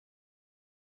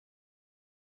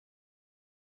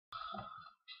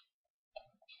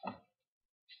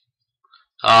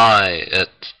Hi,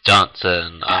 it's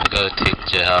Johnson. I'm going to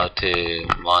teach you how to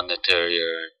monitor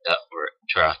your network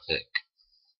traffic.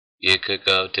 You could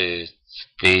go to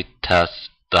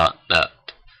speedtest.net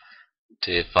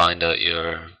to find out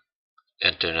your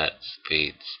internet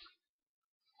speeds.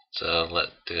 So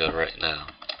let's do it right now.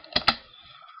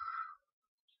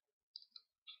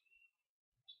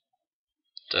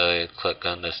 So you click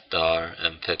on the star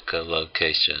and pick a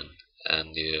location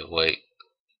and you wait.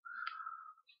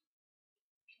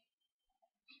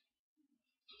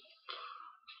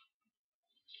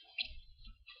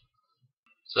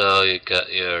 So you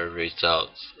get your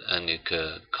results and you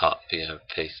could copy and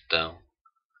paste them.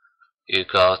 You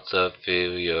can also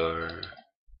view your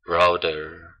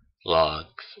router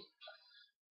logs,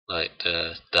 like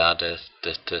the status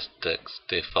statistics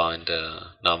to find the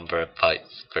number of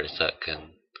bytes per second,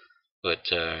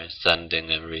 which are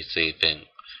sending and receiving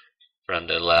from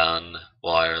the LAN,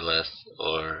 wireless,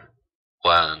 or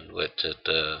WAN, which is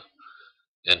the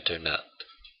internet.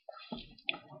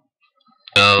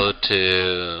 Go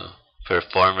to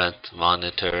Performance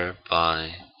Monitor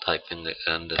by typing it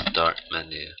in the Start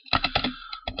menu.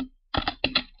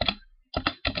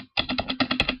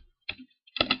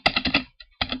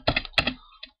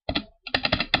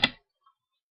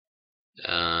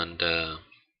 And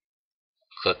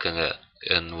clicking it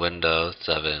in Windows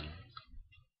 7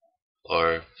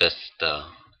 or Vista.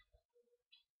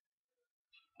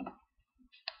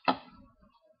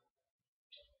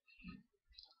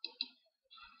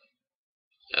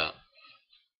 Yeah.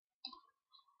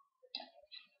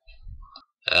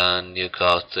 And you can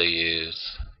also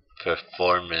use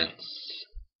Performance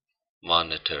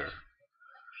Monitor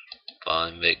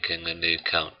by making a new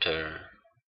counter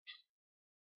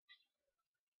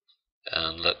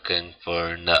and looking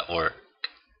for network.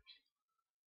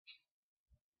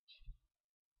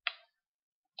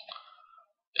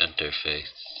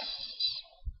 Interface,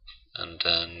 and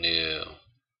then you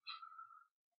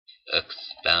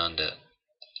expand it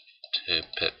to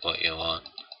pick what you want,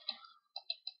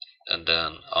 and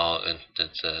then all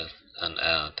instances and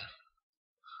add.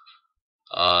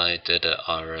 I did it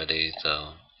already,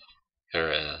 so here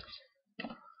it is.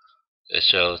 It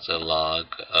shows a log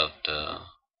of the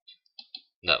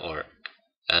network,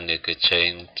 and you could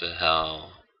change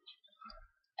how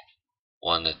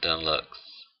one of them looks.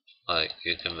 Like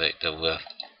you can make the width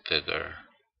bigger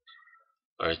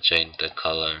or change the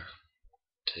color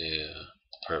to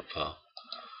purple.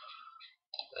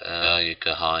 And now you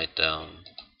can hide them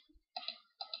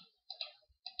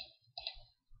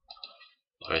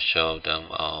or show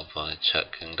them all by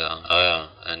checking them. Oh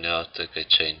yeah, and you also could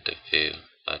change the view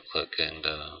by clicking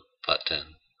the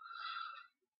button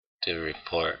to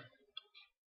report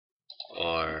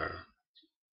or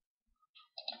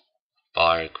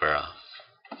bar graph.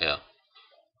 Yeah.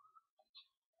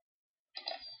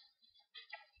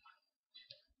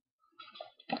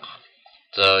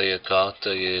 So you can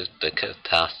also use the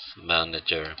task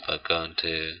manager by going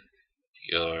to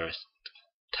your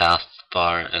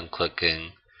taskbar and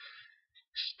clicking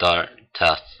Start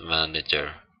Task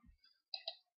Manager,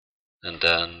 and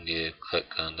then you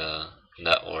click on the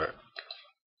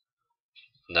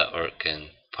networking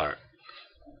part.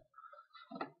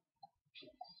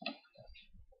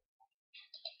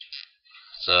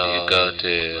 So you go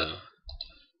to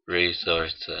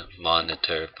Resource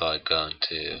Monitor by going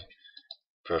to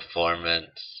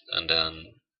Performance and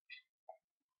then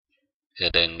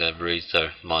hitting the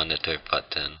Resource Monitor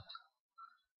button,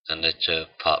 and it should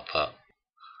pop up.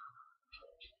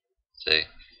 See?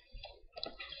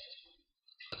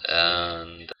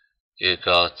 And you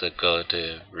can also go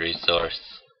to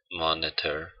Resource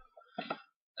Monitor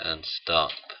and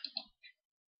stop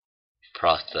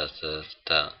processes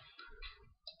that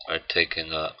are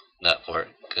taking up network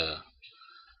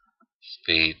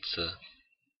speeds.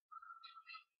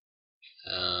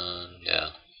 And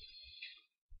yeah.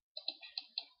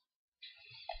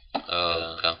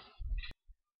 Okay.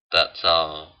 That's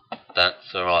all.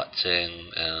 Thanks for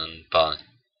watching and bye.